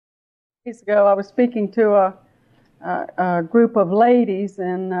Days ago, I was speaking to a group of ladies,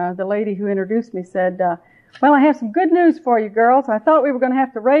 and the lady who introduced me said, well, I have some good news for you girls. I thought we were going to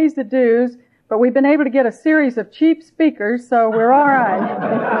have to raise the dues, but we've been able to get a series of cheap speakers, so we're all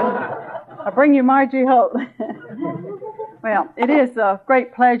right. I'll bring you Marjorie Holt. Well, it is a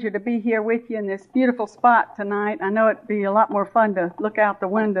great pleasure to be here with you in this beautiful spot tonight. I know it'd be a lot more fun to look out the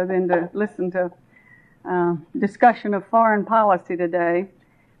window than to listen to discussion of foreign policy today.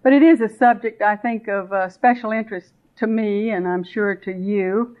 But it is a subject, I think, of special interest to me, and I'm sure to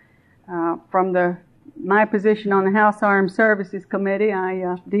you. From my position on the House Armed Services Committee,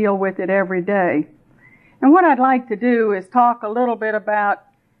 I deal with it every day. And what I'd like to do is talk a little bit about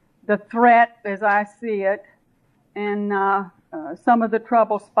the threat as I see it, and some of the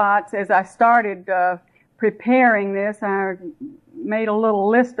trouble spots. As I started preparing this, I made a little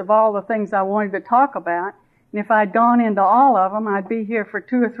list of all the things I wanted to talk about. And if I'd gone into all of them, I'd be here for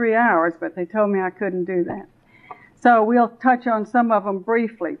 2 or 3 hours, but they told me I couldn't do that. So we'll touch on some of them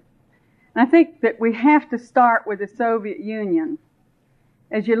briefly. And I think that we have to start with the Soviet Union.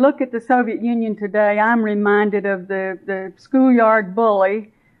 As you look at the Soviet Union today, I'm reminded of the schoolyard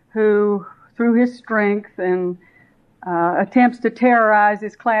bully who, through his strength and attempts to terrorize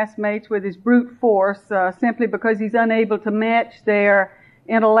his classmates with his brute force simply because he's unable to match their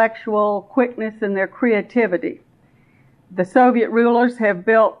intellectual quickness and their creativity. The Soviet rulers have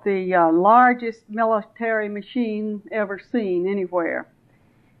built the largest military machine ever seen anywhere.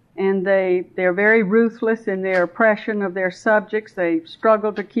 And they're very ruthless in their oppression of their subjects. They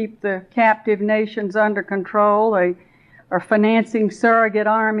struggle to keep the captive nations under control. They are financing surrogate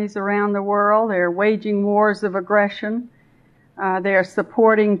armies around the world. They're waging wars of aggression. They're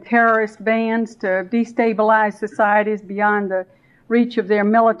supporting terrorist bands to destabilize societies beyond the reach of their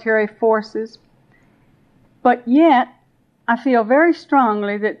military forces. But yet, I feel very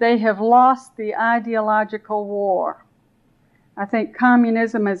strongly that they have lost the ideological war. I think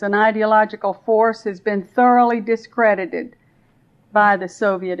communism as an ideological force has been thoroughly discredited by the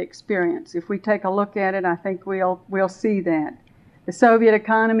Soviet experience. If we take a look at it, I think we'll see that. The Soviet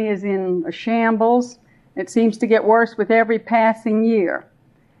economy is in a shambles. It seems to get worse with every passing year.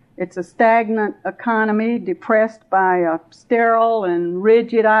 It's a stagnant economy depressed by a sterile and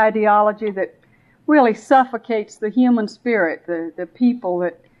rigid ideology that really suffocates the human spirit, the people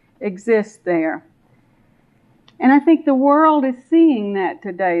that exist there. And I think the world is seeing that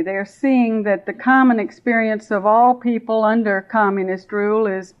today. They're seeing that the common experience of all people under communist rule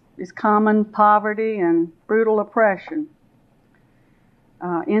is common poverty and brutal oppression.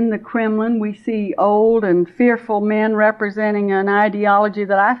 In the Kremlin, we see old and fearful men representing an ideology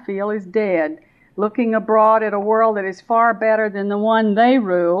that I feel is dead, looking abroad at a world that is far better than the one they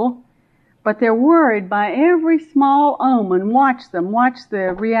rule, but they're worried by every small omen. Watch them, watch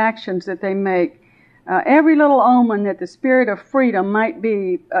the reactions that they make. Every little omen that the spirit of freedom might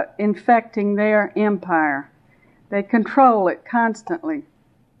be infecting their empire. They control it constantly.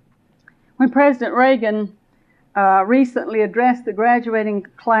 When President Reagan recently addressed the graduating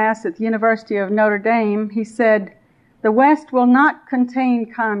class at the University of Notre Dame, he said, "The West will not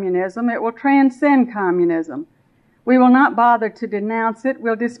contain communism, it will transcend communism. We will not bother to denounce it,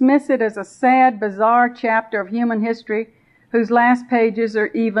 we'll dismiss it as a sad, bizarre chapter of human history whose last pages are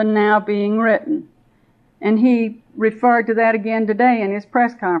even now being written." And he referred to that again today in his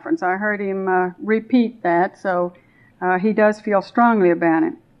press conference. I heard him repeat that, so he does feel strongly about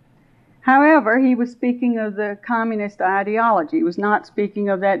it. However, he was speaking of the communist ideology. He was not speaking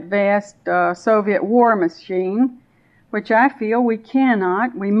of that vast Soviet war machine, which I feel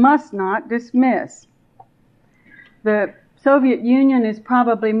we must not dismiss. The Soviet Union is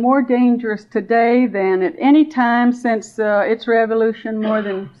probably more dangerous today than at any time since its revolution more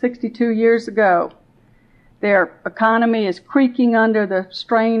than 62 years ago. Their economy is creaking under the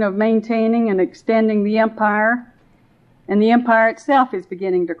strain of maintaining and extending the empire, and the empire itself is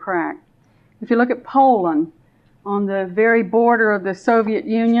beginning to crack. If you look at Poland, on the very border of the Soviet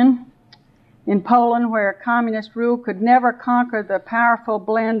Union, in Poland where communist rule could never conquer the powerful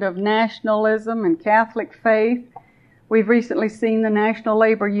blend of nationalism and Catholic faith, we've recently seen the National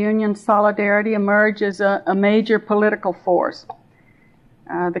Labor Union Solidarity emerge as a major political force.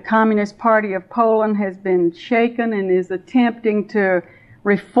 The Communist Party of Poland has been shaken and is attempting to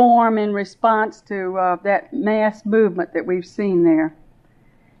reform in response to that mass movement that we've seen there.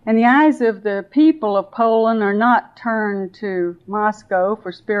 And the eyes of the people of Poland are not turned to Moscow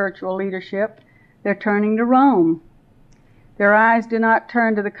for spiritual leadership. They're turning to Rome. Their eyes do not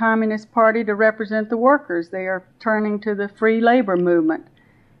turn to the Communist Party to represent the workers. They are turning to the free labor movement.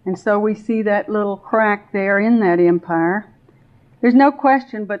 And so we see that little crack there in that empire. There's no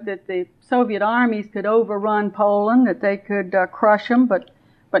question but that the Soviet armies could overrun Poland, that they could crush them, but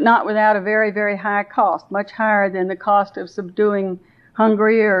not without a very, very high cost, much higher than the cost of subduing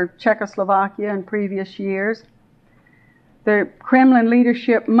Hungary or Czechoslovakia in previous years. The Kremlin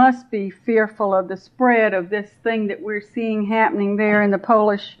leadership must be fearful of the spread of this thing that we're seeing happening there in the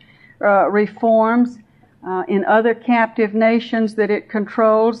Polish reforms, in other captive nations that it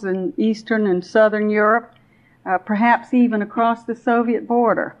controls in Eastern and Southern Europe, perhaps even across the Soviet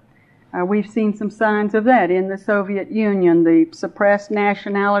border. We've seen some signs of that in the Soviet Union. The suppressed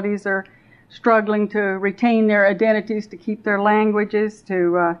nationalities are struggling to retain their identities, to keep their languages,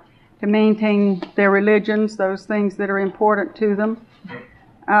 to maintain their religions, those things that are important to them.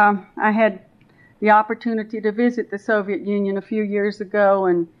 I had the opportunity to visit the Soviet Union a few years ago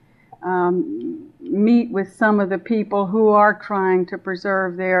and meet with some of the people who are trying to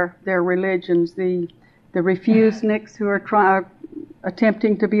preserve their religions, the refuseniks who are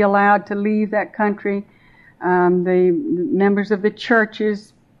attempting to be allowed to leave that country, the members of the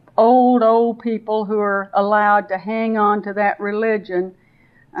churches, old people who are allowed to hang on to that religion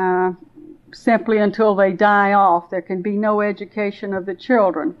simply until they die off. There can be no education of the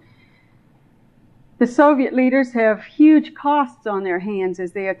children. The Soviet leaders have huge costs on their hands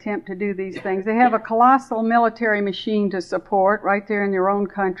as they attempt to do these things. They have a colossal military machine to support right there in their own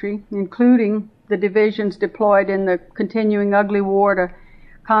country, including the divisions deployed in the continuing ugly war to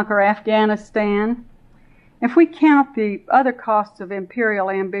conquer Afghanistan. If we count the other costs of imperial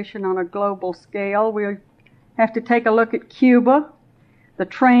ambition on a global scale, we have to take a look at Cuba, the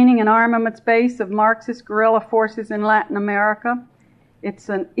training and armaments base of Marxist guerrilla forces in Latin America. It's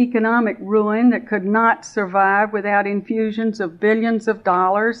an economic ruin that could not survive without infusions of billions of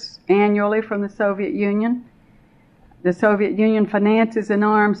dollars annually from the Soviet Union. The Soviet Union finances and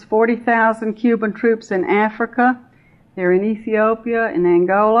arms 40,000 Cuban troops in Africa. They're in Ethiopia and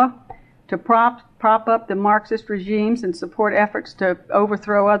Angola to prop up the Marxist regimes and support efforts to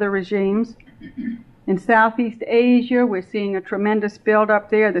overthrow other regimes. In Southeast Asia, we're seeing a tremendous buildup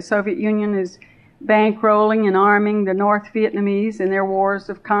there. The Soviet Union is bankrolling and arming the North Vietnamese in their wars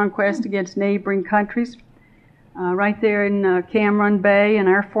of conquest against neighboring countries. Right there in Cam Bay, in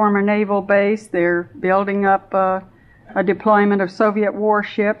our former naval base, they're building up a deployment of Soviet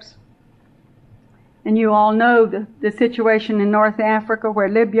warships. And you all know the situation in North Africa, where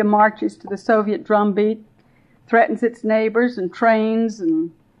Libya marches to the Soviet drumbeat, threatens its neighbors and trains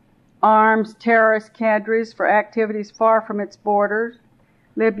and arms terrorist cadres for activities far from its borders.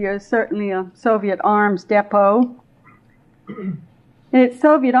 Libya is certainly a Soviet arms depot. And it's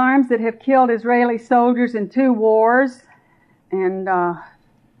Soviet arms that have killed Israeli soldiers in 2 wars, and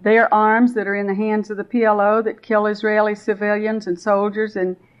their arms that are in the hands of the PLO that kill Israeli civilians and soldiers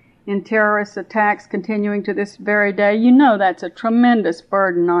in terrorist attacks continuing to this very day. You know that's a tremendous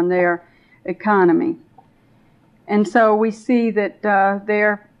burden on their economy. And so we see that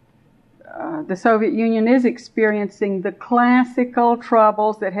the Soviet Union is experiencing the classical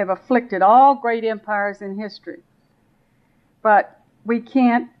troubles that have afflicted all great empires in history. But we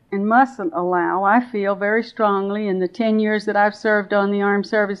can't and mustn't allow, I feel very strongly, in the 10 years that I've served on the Armed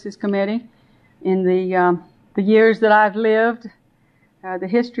Services Committee, in the years that I've lived, the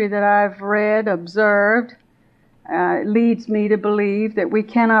history that I've read, observed, leads me to believe that we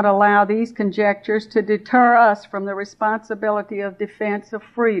cannot allow these conjectures to deter us from the responsibility of defense of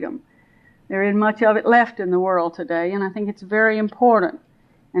freedom. There isn't much of it left in the world today, and I think it's very important.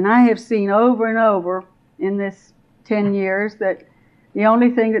 And I have seen over and over in this 10 years that the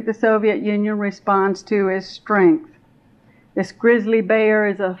only thing that the Soviet Union responds to is strength. This grizzly bear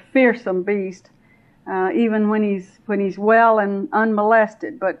is a fearsome beast, even when he's well and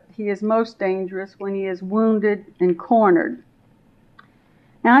unmolested, but he is most dangerous when he is wounded and cornered.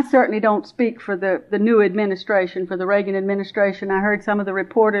 Now, I certainly don't speak for the new administration, for the Reagan administration. I heard some of the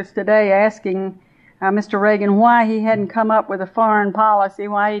reporters today asking Mr. Reagan why he hadn't come up with a foreign policy,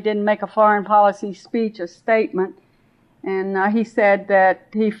 why he didn't make a foreign policy speech, a statement. And he said that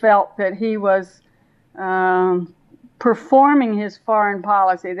he felt that he was performing his foreign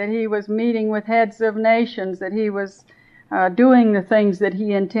policy, that he was meeting with heads of nations, that he was doing the things that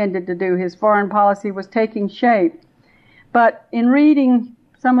he intended to do. His foreign policy was taking shape. But in reading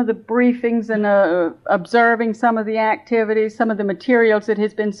some of the briefings and observing some of the activities, some of the materials that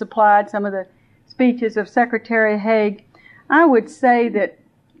has been supplied, some of the speeches of Secretary Haig, I would say that,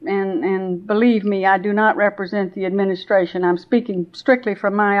 and believe me, I do not represent the administration. I'm speaking strictly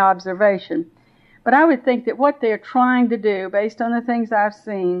from my observation. But I would think that what they're trying to do, based on the things I've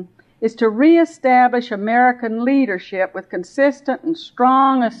seen, is to reestablish American leadership with consistent and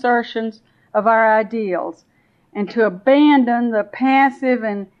strong assertions of our ideals. and to abandon the passive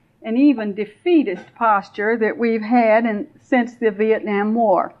and even defeatist posture that we've had since the Vietnam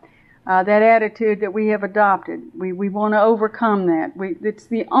War. That attitude that we have adopted. We want to overcome that. It's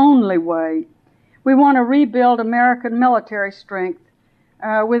the only way. We want to rebuild American military strength,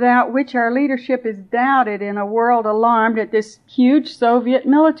 without which our leadership is doubted in a world alarmed at this huge Soviet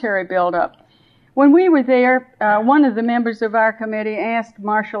military buildup. When we were there, one of the members of our committee asked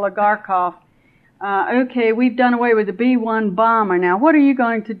Marshal Agarkov, okay, we've done away with the B-1 bomber. Now, what are you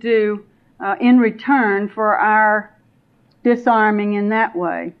going to do in return for our disarming in that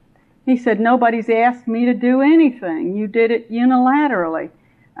way? He said, nobody's asked me to do anything. You did it unilaterally.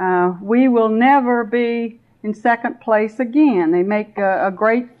 We will never be in second place again. They make a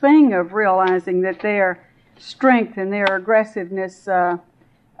great thing of realizing that their strength and their aggressiveness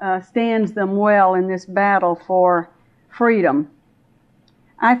stands them well in this battle for freedom.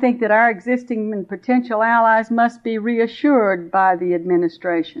 I think that our existing and potential allies must be reassured by the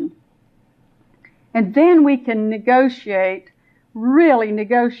administration. And then we can really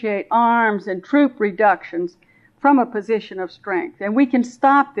negotiate arms and troop reductions from a position of strength. And we can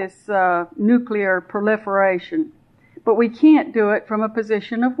stop this nuclear proliferation. But we can't do it from a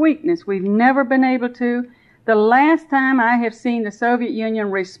position of weakness. We've never been able to. The last time I have seen the Soviet Union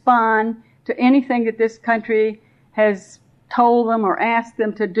respond to anything that this country has told them or asked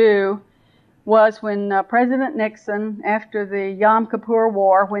them to do was when President Nixon, after the Yom Kippur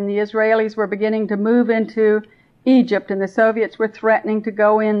War, when the Israelis were beginning to move into Egypt and the Soviets were threatening to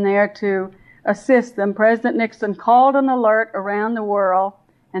go in there to assist them, President Nixon called an alert around the world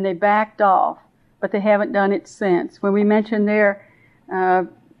and they backed off. But they haven't done it since. When we mentioned their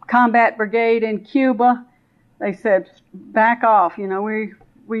combat brigade in Cuba, they said, back off,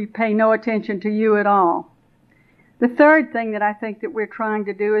 we pay no attention to you at all. The third thing that I think that we're trying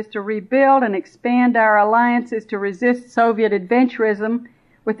to do is to rebuild and expand our alliances to resist Soviet adventurism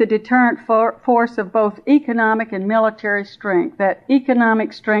with the deterrent force of both economic and military strength. That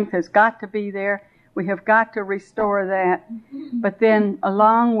economic strength has got to be there. We have got to restore that. But then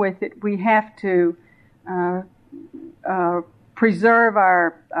along with it, we have to preserve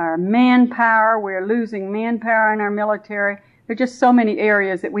our manpower. We're losing manpower in our military. There are just so many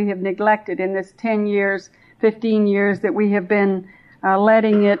areas that we have neglected in this 10 years, 15 years that we have been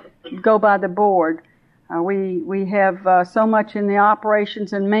letting it go by the board. We have so much in the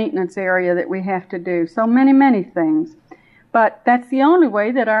operations and maintenance area that we have to do. So many things. But that's the only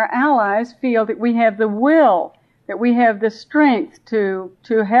way that our allies feel that we have the will, that we have the strength to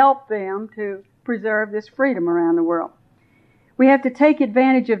help them to preserve this freedom around the world. We have to take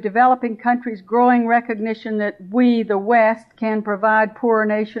advantage of developing countries' growing recognition that we, the West, can provide poorer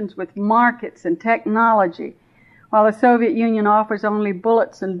nations with markets and technology, while the Soviet Union offers only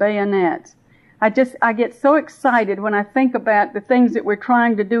bullets and bayonets. I get so excited when I think about the things that we're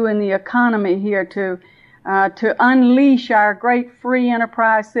trying to do in the economy here to unleash our great free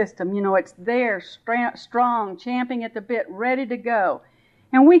enterprise system. It's there, strong, champing at the bit, ready to go.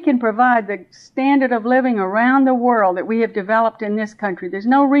 And we can provide the standard of living around the world that we have developed in this country. There's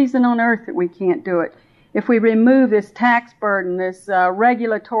no reason on earth that we can't do it. If we remove this tax burden, this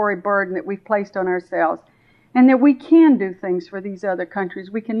regulatory burden that we've placed on ourselves, and that we can do things for these other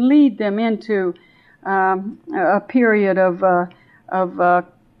countries, we can lead them into a period of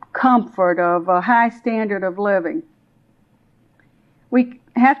comfort, of a high standard of living. We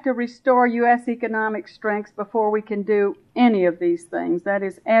have to restore U.S. economic strength before we can do any of these things. That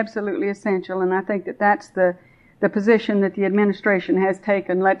is absolutely essential, and I think that that's the position that the administration has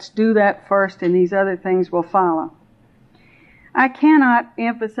taken. Let's do that first, and these other things will follow. I cannot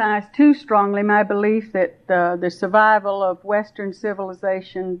emphasize too strongly my belief that the survival of Western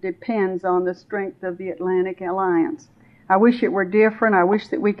civilization depends on the strength of the Atlantic Alliance. I wish it were different. I wish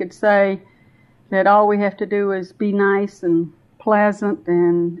that we could say that all we have to do is be nice and pleasant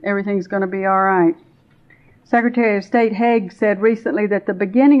and everything's going to be all right. Secretary of State Haig said recently that the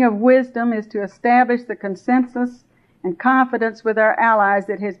beginning of wisdom is to establish the consensus and confidence with our allies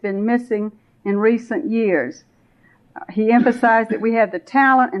that has been missing in recent years. He emphasized that we have the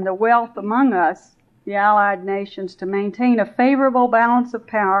talent and the wealth among us, the allied nations, to maintain a favorable balance of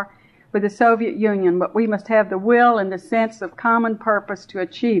power with the Soviet Union, but we must have the will and the sense of common purpose to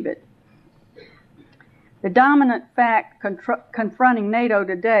achieve it. The dominant fact confronting NATO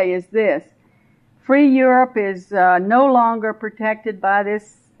today is this: free Europe is no longer protected by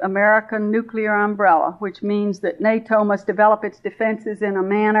this American nuclear umbrella, which means that NATO must develop its defenses in a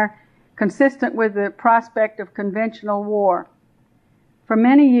manner consistent with the prospect of conventional war. For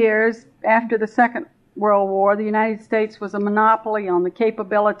many years after the Second World War, the United States was a monopoly on the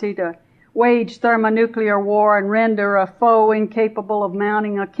capability to wage thermonuclear war and render a foe incapable of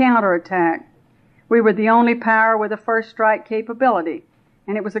mounting a counterattack. We were the only power with a first strike capability,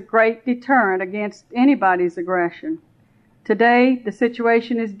 and it was a great deterrent against anybody's aggression. Today, the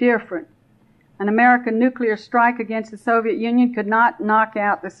situation is different. An American nuclear strike against the Soviet Union could not knock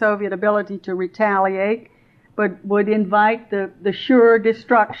out the Soviet ability to retaliate, but would invite the sure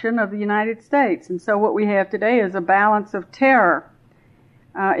destruction of the United States. And so what we have today is a balance of terror.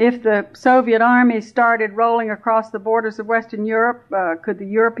 If the Soviet army started rolling across the borders of Western Europe, could the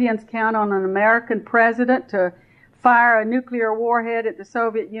Europeans count on an American president to fire a nuclear warhead at the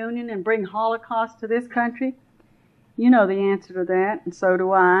Soviet Union and bring Holocaust to this country? You know the answer to that, and so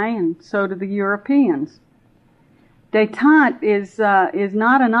do I, and so do the Europeans. Détente is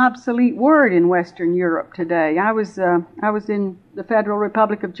not an obsolete word in Western Europe today. I was in the Federal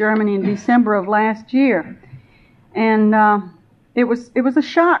Republic of Germany in December of last year, and it was a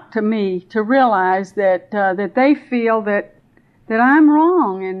shock to me to realize that they feel that I'm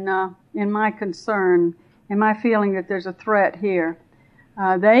wrong in my concern, in my feeling that there's a threat here.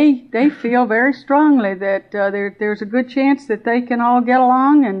 They feel very strongly that there's a good chance that they can all get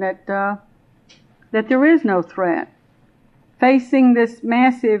along and that there is no threat. Facing this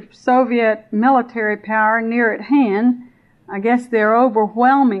massive Soviet military power near at hand, I guess their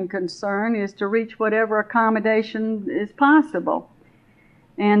overwhelming concern is to reach whatever accommodation is possible.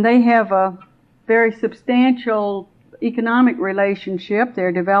 And they have a very substantial economic relationship.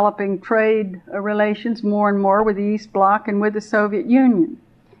 They're developing trade relations more and more with the East Bloc and with the Soviet Union.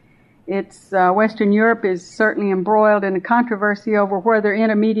 Western Europe is certainly embroiled in a controversy over whether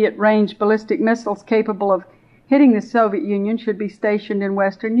intermediate-range ballistic missiles capable of hitting the Soviet Union should be stationed in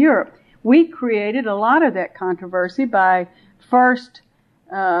Western Europe. We created a lot of that controversy by first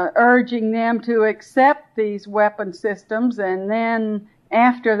urging them to accept these weapon systems, and then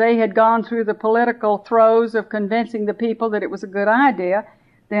after they had gone through the political throes of convincing the people that it was a good idea,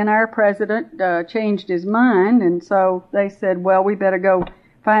 then our president changed his mind, and so they said, well, we better go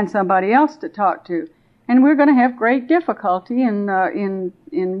find somebody else to talk to. And we're going to have great difficulty in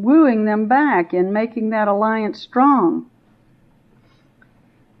wooing them back, in making that alliance strong.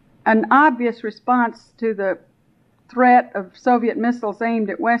 An obvious response to the threat of Soviet missiles aimed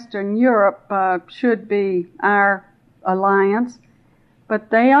at Western Europe should be our alliance, but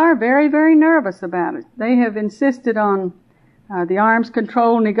they are very, very nervous about it. They have insisted on the arms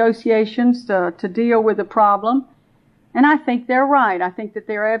control negotiations to deal with the problem, and I think they're right. I think that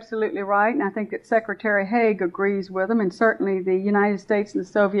they're absolutely right, and I think that Secretary Haig agrees with them, and certainly the United States and the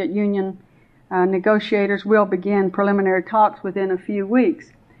Soviet Union negotiators will begin preliminary talks within a few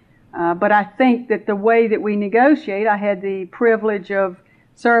weeks. But I think that the way that we negotiate, I had the privilege of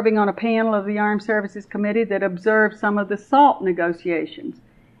serving on a panel of the Armed Services Committee that observed some of the SALT negotiations.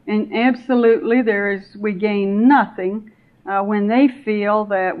 And absolutely we gain nothing when they feel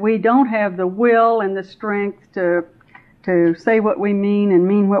that we don't have the will and the strength to say what we mean and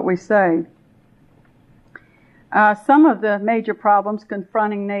mean what we say. Some of the major problems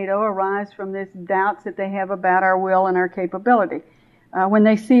confronting NATO arise from this doubts that they have about our will and our capability. When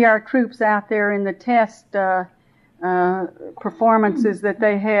they see our troops out there in the test performances that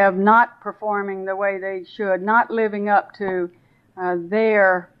they have, not performing the way they should, not living up to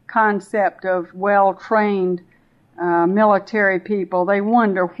their concept of well-trained military people, they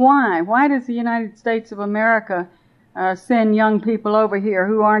wonder why. Why does the United States of America send young people over here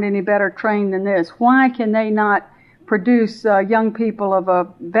who aren't any better trained than this? Why can they not produce young people of a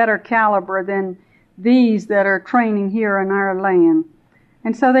better caliber than these that are training here in our land?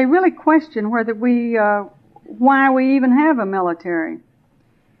 And so they really question whether why we even have a military.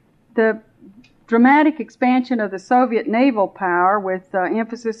 The dramatic expansion of the Soviet naval power with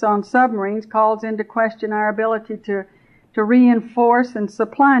emphasis on submarines calls into question our ability to reinforce and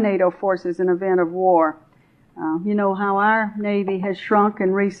supply NATO forces in event of war. You know how our Navy has shrunk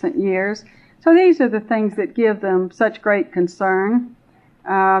in recent years. So these are the things that give them such great concern.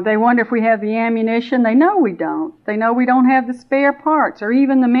 They wonder if we have the ammunition. They know we don't. They know we don't have the spare parts or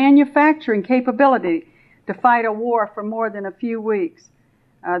even the manufacturing capability to fight a war for more than a few weeks.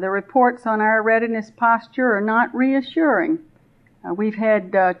 The reports on our readiness posture are not reassuring. We've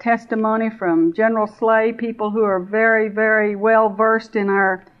had testimony from General Slay, people who are very, very well versed in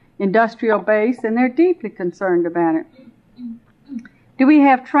our industrial base, and they're deeply concerned about it. Do we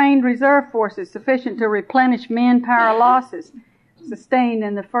have trained reserve forces sufficient to replenish manpower losses sustained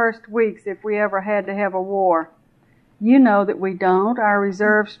in the first weeks if we ever had to have a war? You know that we don't. Our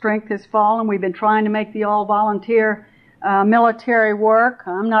reserve strength has fallen. We've been trying to make the all-volunteer military work.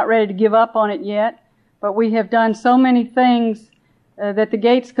 I'm not ready to give up on it yet, but we have done so many things that the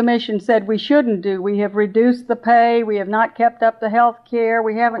Gates Commission said we shouldn't do. We have reduced the pay. We have not kept up the health care.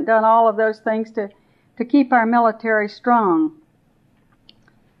 We haven't done all of those things to keep our military strong.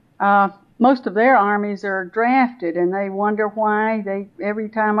 Most of their armies are drafted, and they wonder why. Every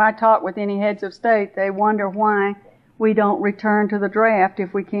time I talk with any heads of state, they wonder why we don't return to the draft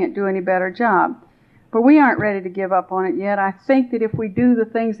if we can't do any better job. But we aren't ready to give up on it yet. I think that if we do the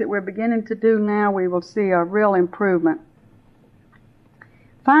things that we're beginning to do now, we will see a real improvement.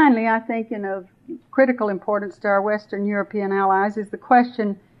 Finally, I think of critical importance to our Western European allies is the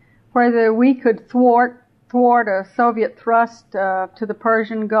question whether we could thwart a Soviet thrust to the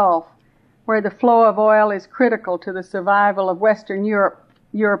Persian Gulf, where the flow of oil is critical to the survival of Western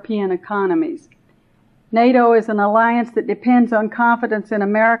European economies. NATO is an alliance that depends on confidence in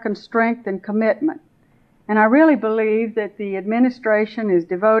American strength and commitment. And I really believe that the administration is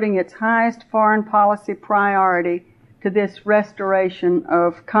devoting its highest foreign policy priority to this restoration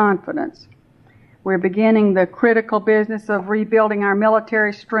of confidence. We're beginning the critical business of rebuilding our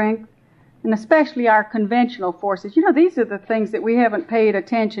military strength, and especially our conventional forces. These are the things that we haven't paid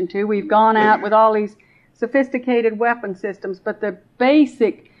attention to. We've gone out with all these sophisticated weapon systems, but the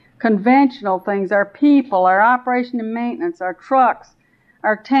basic conventional things, our people, our operation and maintenance, our trucks,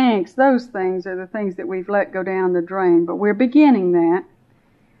 our tanks, those things are the things that we've let go down the drain. But we're beginning that.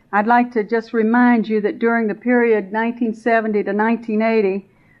 I'd like to just remind you that during the period 1970 to 1980,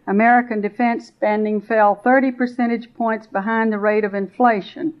 American defense spending fell 30 percentage points behind the rate of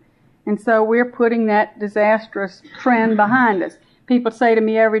inflation. And so we're putting that disastrous trend behind us. People say to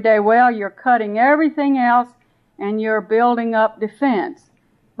me every day, well, you're cutting everything else and you're building up defense.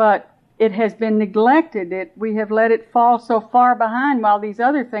 But it has been neglected. We have let it fall so far behind while these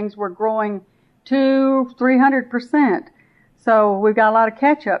other things were growing 200-300%. So we've got a lot of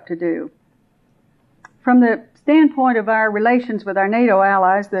catch-up to do. From the standpoint of our relations with our NATO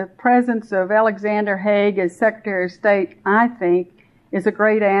allies, the presence of Alexander Haig as Secretary of State, I think, is a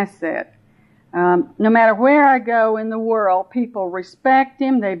great asset. No matter where I go in the world, people respect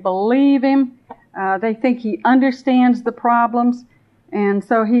him, they believe him, they think he understands the problems, and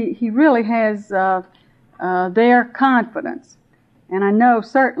so he really has their confidence. And I know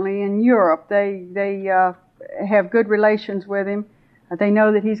certainly in Europe they have good relations with him. They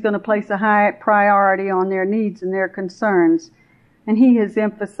know that he's going to place a high priority on their needs and their concerns. And he has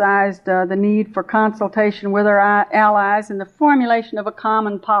emphasized the need for consultation with our allies and the formulation of a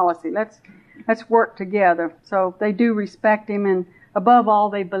common policy. Let's work together. So they do respect him, and above all,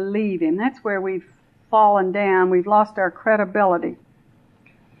 they believe him. That's where we've fallen down. We've lost our credibility.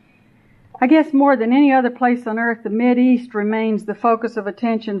 I guess more than any other place on earth, the Mideast remains the focus of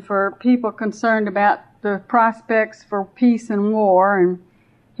attention for people concerned about the prospects for peace and war. And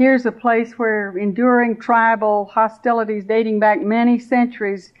here's a place where enduring tribal hostilities dating back many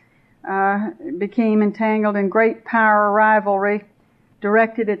centuries became entangled in great power rivalry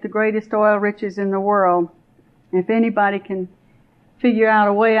directed at the greatest oil riches in the world. If anybody can figure out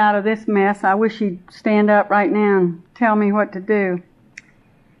a way out of this mess, I wish he'd stand up right now and tell me what to do.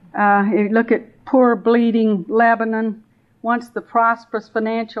 You look at poor, bleeding Lebanon, once the prosperous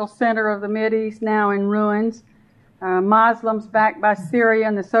financial center of the Mideast, now in ruins. Muslims backed by Syria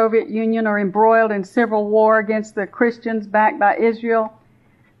and the Soviet Union are embroiled in civil war against the Christians backed by Israel,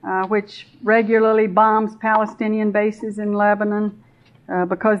 which regularly bombs Palestinian bases in Lebanon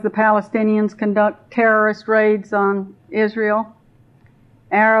because the Palestinians conduct terrorist raids on Israel.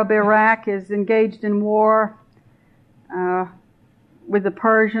 Arab Iraq is engaged in war with the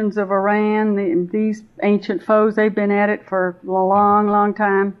Persians of Iran. These ancient foes, they've been at it for a long, long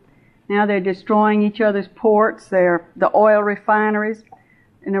time. Now they're destroying each other's ports. The oil refineries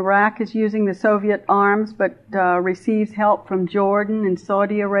in Iraq is using the Soviet arms, but receives help from Jordan and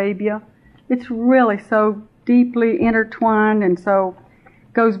Saudi Arabia. It's really so deeply intertwined, and so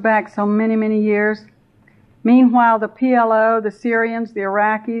goes back so many, many years. Meanwhile, the PLO, the Syrians, the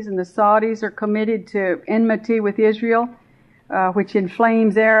Iraqis, and the Saudis are committed to enmity with Israel, which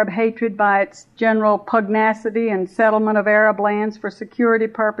inflames Arab hatred by its general pugnacity and settlement of Arab lands for security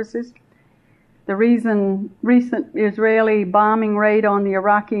purposes. The recent Israeli bombing raid on the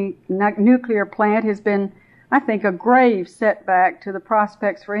Iraqi nuclear plant has been, I think, a grave setback to the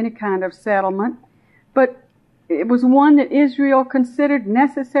prospects for any kind of settlement, but it was one that Israel considered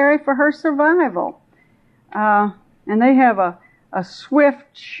necessary for her survival. And they have a swift,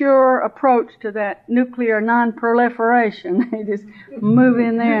 sure approach to that nuclear non-proliferation. They just move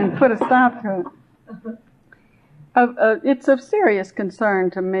in there and put a stop to it. It's of serious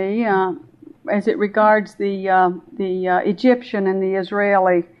concern to me as it regards the Egyptian and the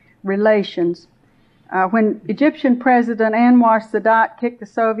Israeli relations. When Egyptian President Anwar Sadat kicked the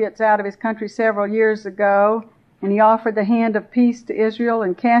Soviets out of his country several years ago, and he offered the hand of peace to Israel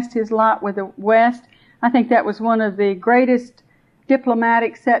and cast his lot with the West, I think that was one of the greatest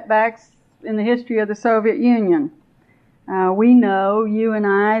diplomatic setbacks in the history of the Soviet Union. We know, you and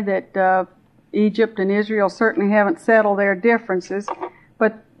I, that Egypt and Israel certainly haven't settled their differences,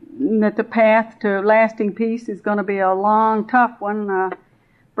 but that the path to lasting peace is going to be a long, tough one,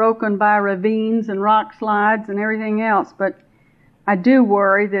 broken by ravines and rock slides and everything else. But I do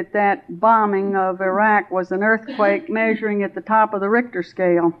worry that that bombing of Iraq was an earthquake measuring at the top of the Richter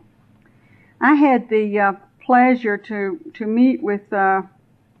scale. I had the pleasure to meet with,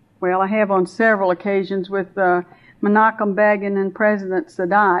 well, I have on several occasions with Menachem Begin and President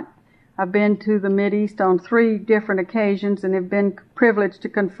Sadat. I've been to the Mideast on 3 different occasions and have been privileged to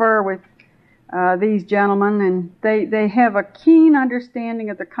confer with these gentlemen, and they have a keen understanding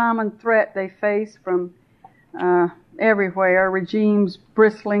of the common threat they face from everywhere, regimes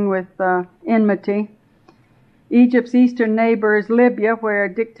bristling with enmity. Egypt's eastern neighbor is Libya, where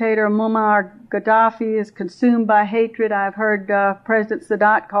dictator Muammar Gaddafi is consumed by hatred. I've heard President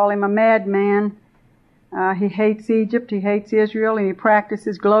Sadat call him a madman. He hates Egypt, he hates Israel, and he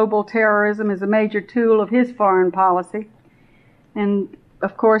practices global terrorism as a major tool of his foreign policy. And,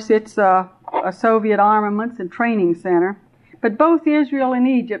 of course, it's a Soviet armaments and training center. But both Israel and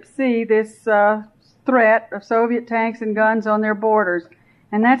Egypt see this threat of Soviet tanks and guns on their borders.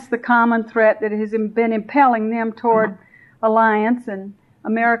 And that's the common threat that has been impelling them toward alliance, and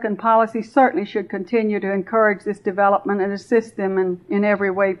American policy certainly should continue to encourage this development and assist them in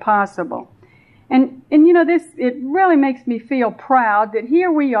every way possible. And you know, it really makes me feel proud that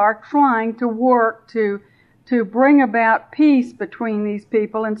here we are trying to work to bring about peace between these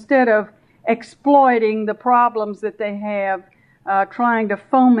people instead of exploiting the problems that they have, trying to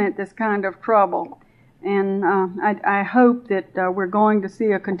foment this kind of trouble. And I hope that we're going to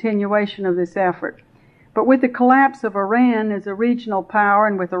see a continuation of this effort. But with the collapse of Iran as a regional power,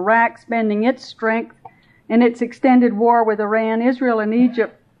 and with Iraq spending its strength in its extended war with Iran, Israel and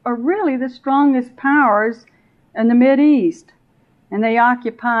Egypt are really the strongest powers in the Mideast. And they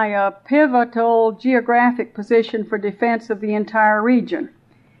occupy a pivotal geographic position for defense of the entire region.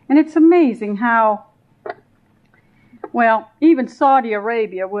 And it's amazing how, well, even Saudi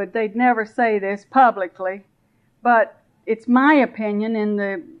Arabia would, they'd never say this publicly, but it's my opinion in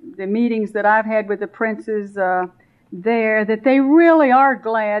the meetings that I've had with the princes there that they really are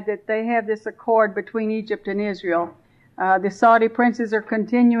glad that they have this accord between Egypt and Israel. The Saudi princes are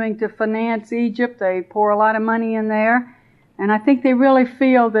continuing to finance Egypt. They pour a lot of money in there. And I think they really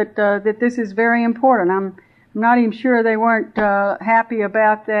feel that that this is very important. I'm not even sure they weren't happy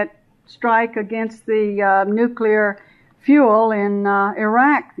about that strike against the nuclear fuel in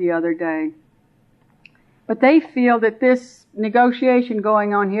Iraq the other day. But they feel that this negotiation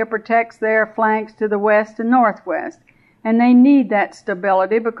going on here protects their flanks to the west and northwest. And they need that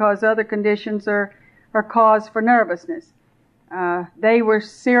stability because other conditions are cause for nervousness. They were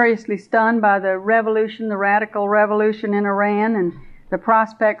seriously stunned by the revolution, the radical revolution in Iran, and the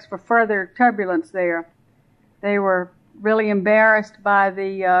prospects for further turbulence there. They were really embarrassed by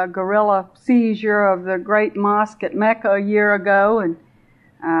the guerrilla seizure of the great mosque at Mecca a year ago,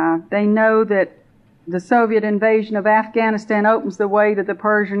 and they know that the Soviet invasion of Afghanistan opens the way to the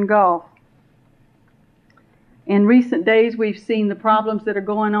Persian Gulf. In recent days, we've seen the problems that are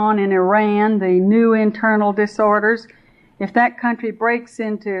going on in Iran, the new internal disorders. If that country breaks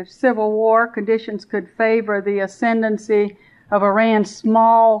into civil war, conditions could favor the ascendancy of Iran's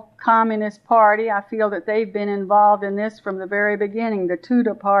small communist party. I feel that they've been involved in this from the very beginning, the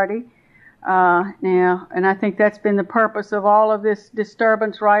Tudeh party. And I think that's been the purpose of all of this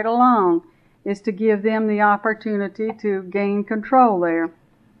disturbance right along, is to give them the opportunity to gain control there.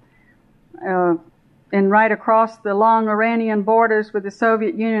 And right across the long Iranian borders with the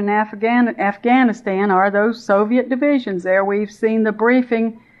Soviet Union and Afghanistan are those Soviet divisions there. We've seen the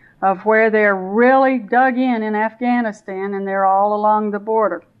briefing of where they're really dug in Afghanistan, and they're all along the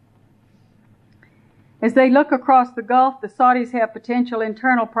border. As they look across the Gulf, the Saudis have potential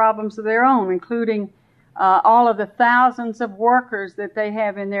internal problems of their own, including all of the thousands of workers that they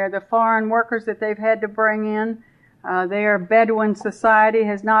have in there, the foreign workers that they've had to bring in. Their Bedouin society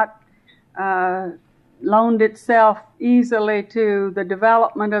has not loaned itself easily to the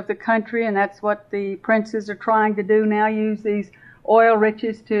development of the country, and that's what the princes are trying to do now, use these oil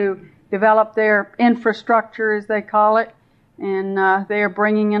riches to develop their infrastructure, as they call it. And they are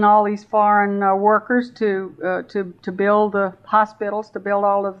bringing in all these foreign workers to build the hospitals, to build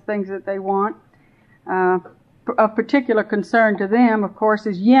all of the things that they want. Of particular concern to them, of course,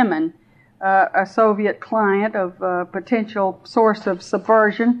 is Yemen. a Soviet client of a potential source of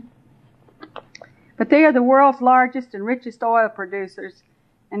subversion. But they are the world's largest and richest oil producers,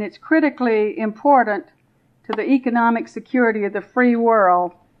 and it's critically important to the economic security of the free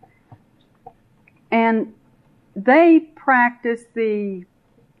world. And they practice the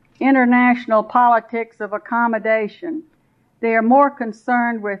international politics of accommodation. They are more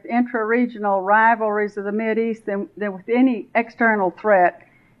concerned with intra-regional rivalries of the Mideast than with any external threat.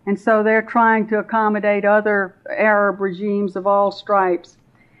 And so they're trying to accommodate other Arab regimes of all stripes.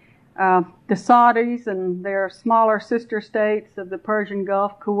 The Saudis and their smaller sister states of the Persian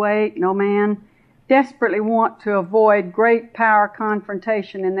Gulf, Kuwait and Oman, desperately want to avoid great power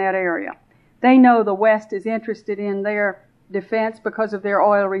confrontation in that area. They know the West is interested in their defense because of their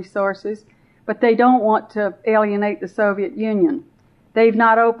oil resources, but they don't want to alienate the Soviet Union. They've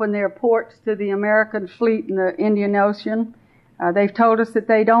not opened their ports to the American fleet in the Indian Ocean. They've told us that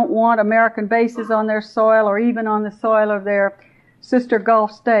they don't want American bases on their soil or even on the soil of their sister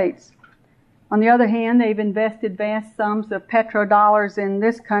Gulf states. On the other hand, they've invested vast sums of petrodollars in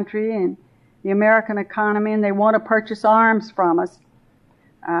this country and the American economy, and they want to purchase arms from us.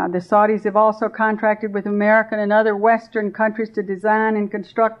 The Saudis have also contracted with American and other Western countries to design and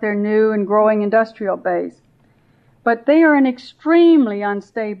construct their new and growing industrial base. But they are an extremely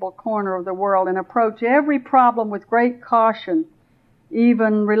unstable corner of the world and approach every problem with great caution,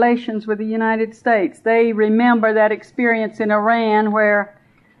 even relations with the United States. They remember that experience in Iran where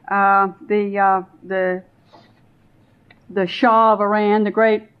the Shah of Iran, the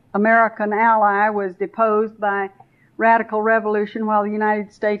great American ally, was deposed by radical revolution while the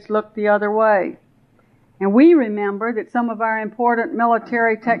United States looked the other way. And we remember that some of our important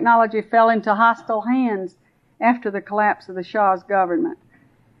military technology fell into hostile hands after the collapse of the Shah's government.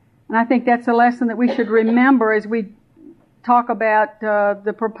 And I think that's a lesson that we should remember as we talk about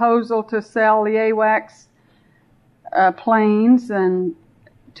the proposal to sell the AWACS planes and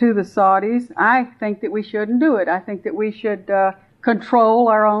to the Saudis. I think that we shouldn't do it. I think that we should control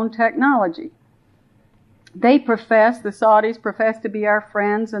our own technology. The Saudis profess to be our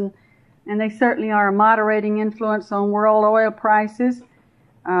friends, and they certainly are a moderating influence on world oil prices.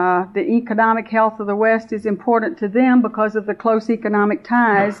 The economic health of the West is important to them because of the close economic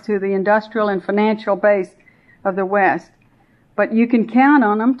ties to the industrial and financial base of the West. But you can count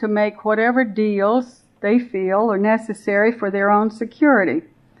on them to make whatever deals they feel are necessary for their own security.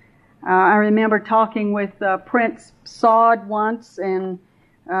 I remember talking with Prince Saud once, and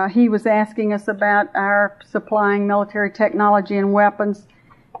he was asking us about our supplying military technology and weapons.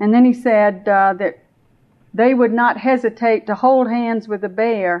 And then he said that they would not hesitate to hold hands with the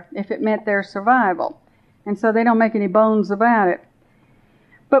bear if it meant their survival. And so they don't make any bones about it.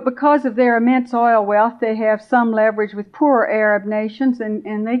 But because of their immense oil wealth, they have some leverage with poorer Arab nations,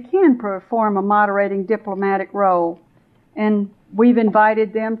 and they can perform a moderating diplomatic role. And we've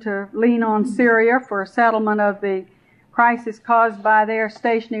invited them to lean on Syria for a settlement of the crisis caused by their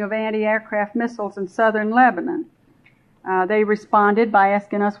stationing of anti-aircraft missiles in southern Lebanon. They responded by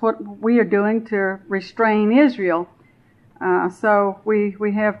asking us what we are doing to restrain Israel. So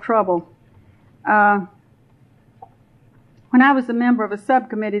we have trouble. When I was a member of a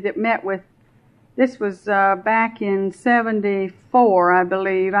subcommittee that met with, this was back in 74, I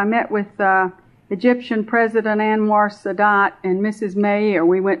believe, I met with Egyptian President Anwar Sadat and Mrs. Meir.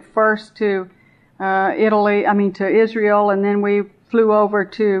 We went first to to Israel, and then we flew over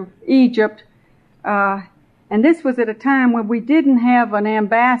to Egypt. And this was at a time when we didn't have an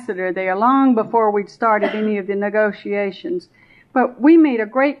ambassador there, long before we'd started any of the negotiations. But we made a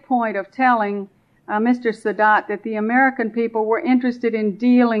great point of telling Mr. Sadat that the American people were interested in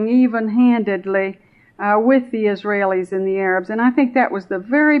dealing even-handedly with the Israelis and the Arabs. And I think that was the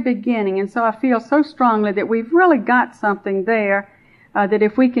very beginning. And so I feel so strongly that we've really got something there, that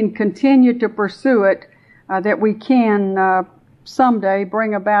if we can continue to pursue it, that we can someday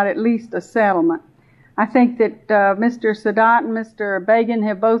bring about at least a settlement. I think that Mr. Sadat and Mr. Begin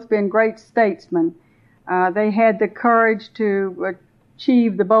have both been great statesmen. They had the courage to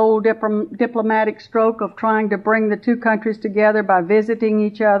achieve the bold diplomatic stroke of trying to bring the two countries together by visiting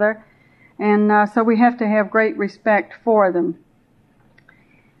each other. And so we have to have great respect for them.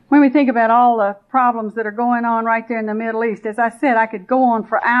 When we think about all the problems that are going on right there in the Middle East, as I said, I could go on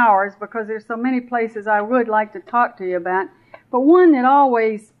for hours because there's so many places I would like to talk to you about. But one that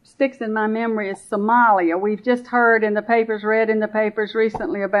always sticks in my memory is Somalia. We've just heard in the papers, read in the papers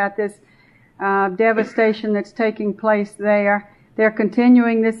recently about this devastation that's taking place there. They're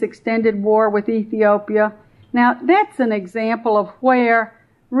continuing this extended war with Ethiopia. Now, that's an example of where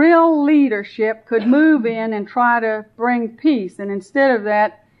real leadership could move in and try to bring peace. And instead of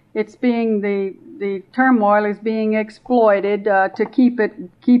that, it's being the turmoil is being exploited to keep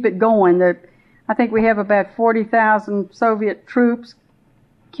it going. I think we have about 40,000 Soviet troops,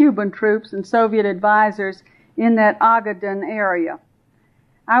 Cuban troops, and Soviet advisors in that Ogaden area.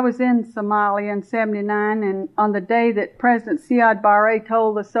 I was in Somalia in '79, and on the day that President Siad Barre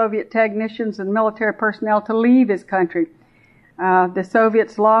told the Soviet technicians and military personnel to leave his country, the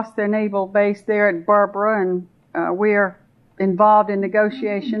Soviets lost their naval base there at Berbera, and we're involved in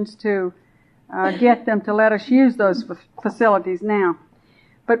negotiations to get them to let us use those facilities now.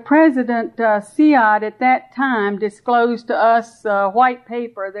 But President Siad at that time disclosed to us white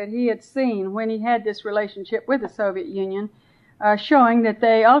paper that he had seen when he had this relationship with the Soviet Union, showing that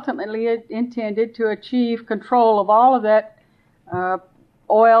they ultimately intended to achieve control of all of that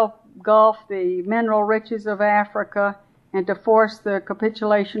oil gulf, the mineral riches of Africa, and to force the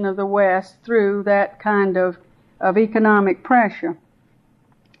capitulation of the West through that kind of economic pressure.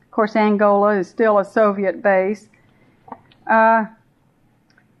 Of course, Angola is still a Soviet base.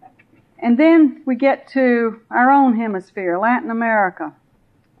 And then we get to our own hemisphere, Latin America.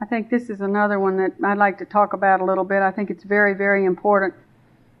 I think this is another one that I'd like to talk about a little bit. I think it's very, very important.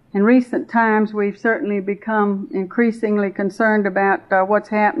 In recent times, we've certainly become increasingly concerned about what's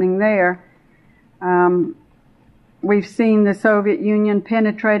happening there. We've seen the Soviet Union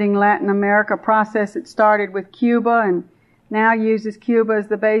penetrating Latin America, a process that started with Cuba and now uses Cuba as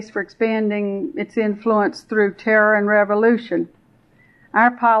the base for expanding its influence through terror and revolution.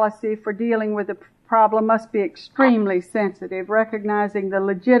 Our policy for dealing with the problem must be extremely sensitive, recognizing the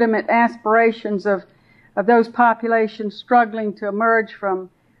legitimate aspirations of those populations struggling to emerge from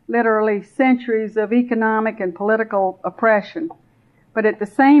literally centuries of economic and political oppression. But at the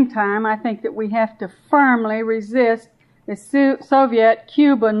same time, I think that we have to firmly resist the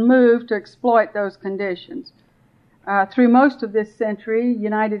Soviet-Cuban move to exploit those conditions. Through most of this century,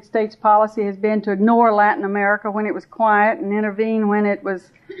 United States policy has been to ignore Latin America when it was quiet and intervene when it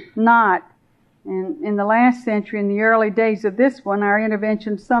was not. And in the last century, in the early days of this one, our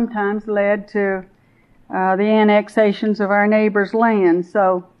interventions sometimes led to the annexations of our neighbors' land.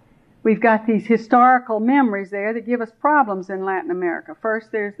 So we've got these historical memories there that give us problems in Latin America.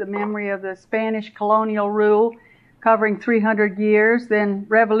 First, there's the memory of the Spanish colonial rule covering 300 years, then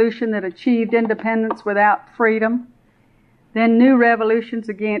revolution that achieved independence without freedom, then new revolutions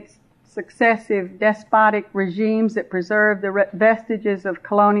against successive despotic regimes that preserved the vestiges of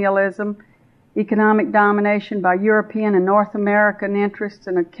colonialism, economic domination by European and North American interests,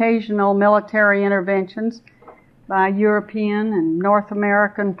 and occasional military interventions by European and North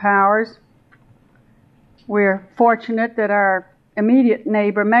American powers. We're fortunate that our immediate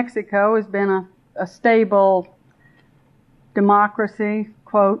neighbor, Mexico, has been a stable democracy,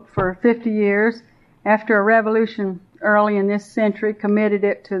 quote, for 50 years, after a revolution early in this century committed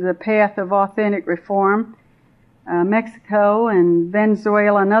it to the path of authentic reform. Mexico and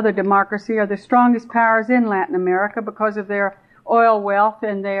Venezuela, another democracy, are the strongest powers in Latin America because of their oil wealth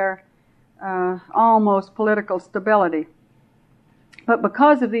and their almost political stability. But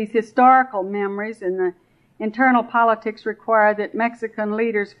because of these historical memories, and the internal politics require that Mexican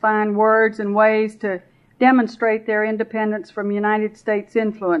leaders find words and ways to demonstrate their independence from United States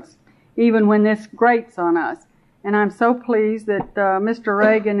influence, even when this grates on us. And I'm so pleased that Mr.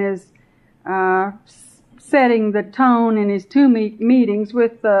 Reagan is setting the tone in his two meetings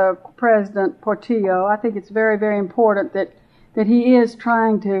with President Portillo. I think it's very, very important that he is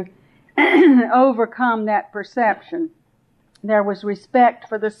trying to overcome that perception. There was respect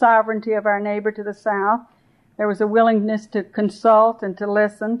for the sovereignty of our neighbor to the south. There was a willingness to consult and to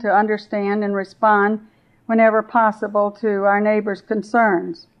listen, to understand and respond whenever possible to our neighbor's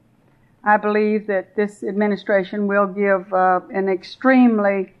concerns. I believe that this administration will give an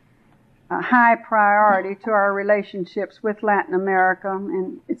extremely high priority to our relationships with Latin America,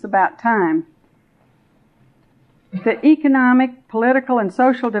 and it's about time. The economic, political, and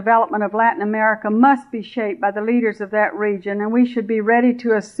social development of Latin America must be shaped by the leaders of that region, and we should be ready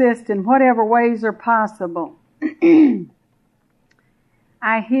to assist in whatever ways are possible.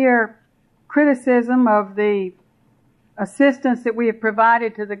 I hear criticism of the assistance that we have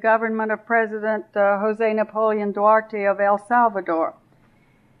provided to the government of President Jose Napoleon Duarte of El Salvador.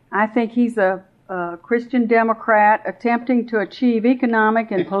 I think he's a Christian Democrat attempting to achieve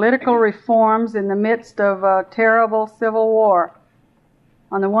economic and political reforms in the midst of a terrible civil war.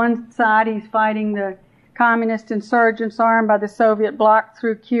 On the one side, he's fighting the communist insurgents armed by the Soviet bloc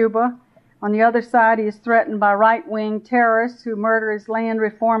through Cuba. On the other side, he is threatened by right-wing terrorists who murder his land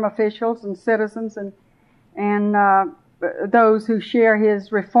reform officials and citizens and those who share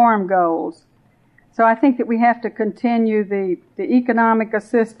his reform goals. So I think that we have to continue the economic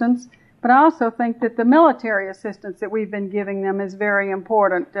assistance, but I also think that the military assistance that we've been giving them is very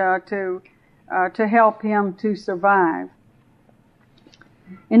important to help him to survive.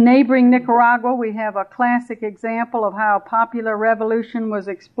 In neighboring Nicaragua, we have a classic example of how a popular revolution was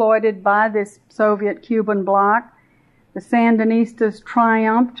exploited by this Soviet-Cuban bloc. The Sandinistas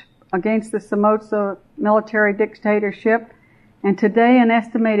triumphed against the Somoza military dictatorship, and today an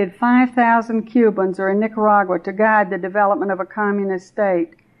estimated 5,000 Cubans are in Nicaragua to guide the development of a communist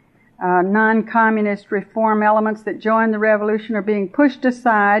state. Non-communist reform elements that joined the revolution are being pushed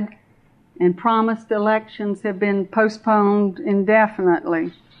aside, and promised elections have been postponed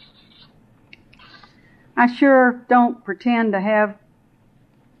indefinitely. I sure don't pretend to have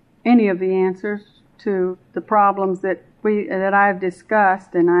any of the answers to the problems that I've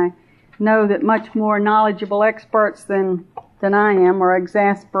discussed, and I know that much more knowledgeable experts than I am are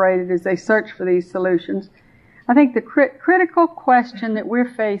exasperated as they search for these solutions. I think the critical question that we're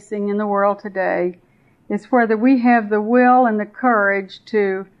facing in the world today is whether we have the will and the courage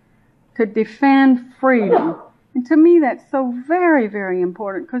to defend freedom. And to me that's so very, very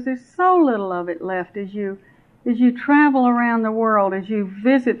important, because there's so little of it left as you travel around the world, as you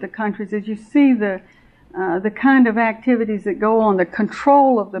visit the countries, as you see the kind of activities that go on, the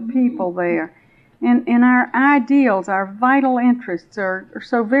control of the people there. And our ideals, our vital interests are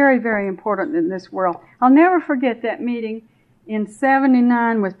so very, very important in this world. I'll never forget that meeting in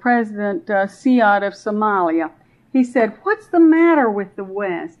 '79 with President Siad of Somalia. He said, "What's the matter with the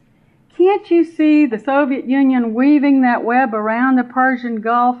West? Can't you see the Soviet Union weaving that web around the Persian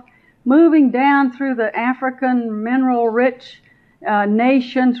Gulf, moving down through the African mineral-rich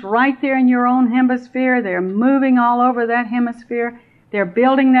nations right there in your own hemisphere? They're moving all over that hemisphere. They're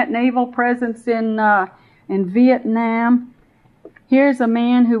building that naval presence in Vietnam. Here's a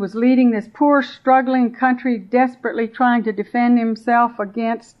man who was leading this poor, struggling country, desperately trying to defend himself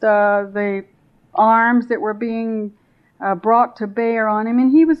against the arms that were being brought to bear on him,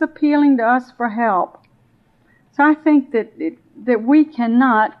 and he was appealing to us for help." So I think that we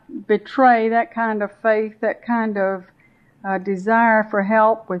cannot betray that kind of faith, that kind of desire for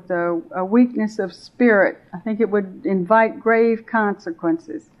help with a weakness of spirit. I think it would invite grave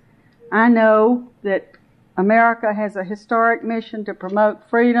consequences. I know that America has a historic mission to promote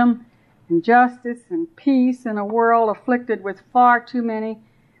freedom and justice and peace in a world afflicted with far too many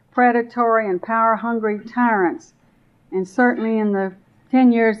predatory and power-hungry tyrants. And certainly in the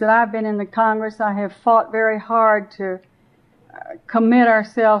 10 years that I've been in the Congress, I have fought very hard to commit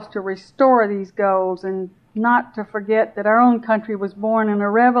ourselves to restore these goals and not to forget that our own country was born in a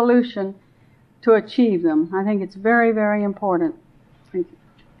revolution to achieve them. I think it's very, very important. Thank you.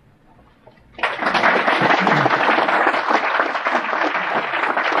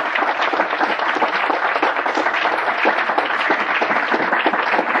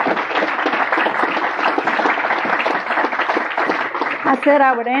 I said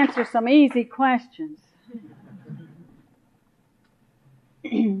I would answer some easy questions.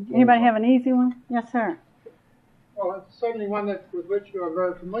 Anybody have an easy one? Yes, sir. Well, it's certainly one with which you are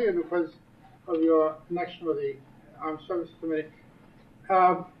very familiar because of your connection with the Armed Services Committee.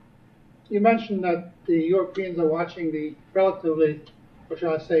 You mentioned that the Europeans are watching the relatively, or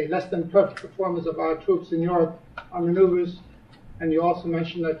shall I say, less than perfect performance of our troops in Europe on maneuvers, and you also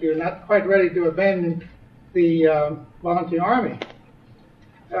mentioned that you're not quite ready to abandon the volunteer army.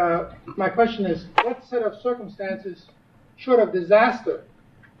 My question is, what set of circumstances, short of disaster,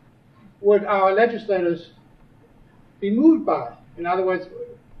 would our legislators be moved by? In other words,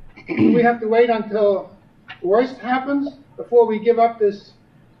 do we have to wait until the worst happens before we give up this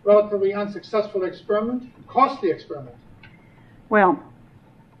relatively unsuccessful experiment, costly experiment? Well,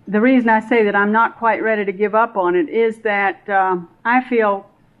 the reason I say that I'm not quite ready to give up on it is that I feel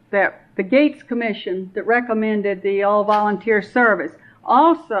that the Gates Commission that recommended the all-volunteer service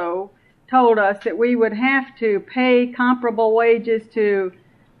also told us that we would have to pay comparable wages to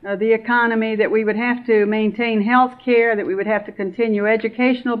the economy, that we would have to maintain health care, that we would have to continue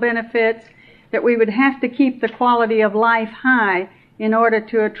educational benefits, that we would have to keep the quality of life high in order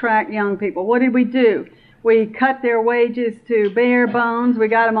to attract young people. What did we do? We cut their wages to bare bones. We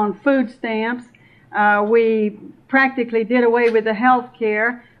got them on food stamps. We practically did away with the health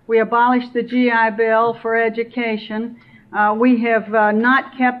care. We abolished the GI Bill for education. We have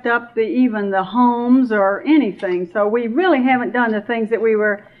not kept up even the homes or anything. So we really haven't done the things that we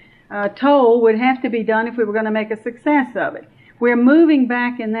were told would have to be done if we were going to make a success of it. We're moving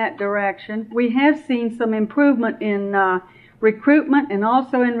back in that direction. We have seen some improvement in recruitment and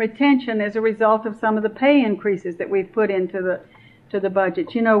also in retention as a result of some of the pay increases that we've put into to the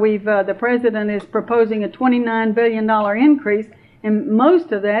budget. You know, the president is proposing a $29 billion increase, and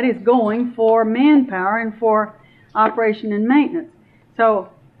most of that is going for manpower and for operation and maintenance. So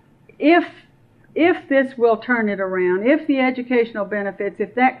if this will turn it around, if the educational benefits,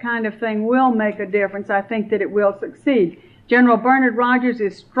 if that kind of thing will make a difference, I think that it will succeed. General Bernard Rogers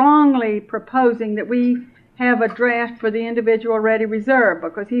is strongly proposing that we have a draft for the individual ready reserve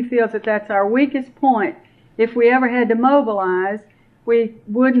because he feels that that's our weakest point. If we ever had to mobilize, we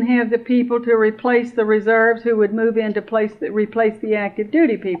wouldn't have the people to replace the reserves who would move in to replace the active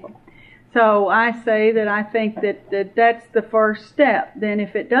duty people. So I say that I think that that's the first step. Then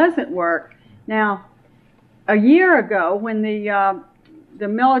if it doesn't work, now a year ago when the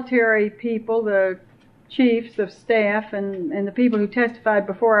military people, the chiefs of staff and the people who testified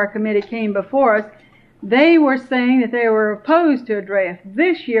before our committee came before us, they were saying that they were opposed to a draft.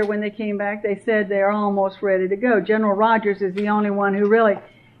 This year when they came back, they said they're almost ready to go. General Rogers is the only one who really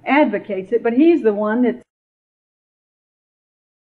advocates it, but he's the one that's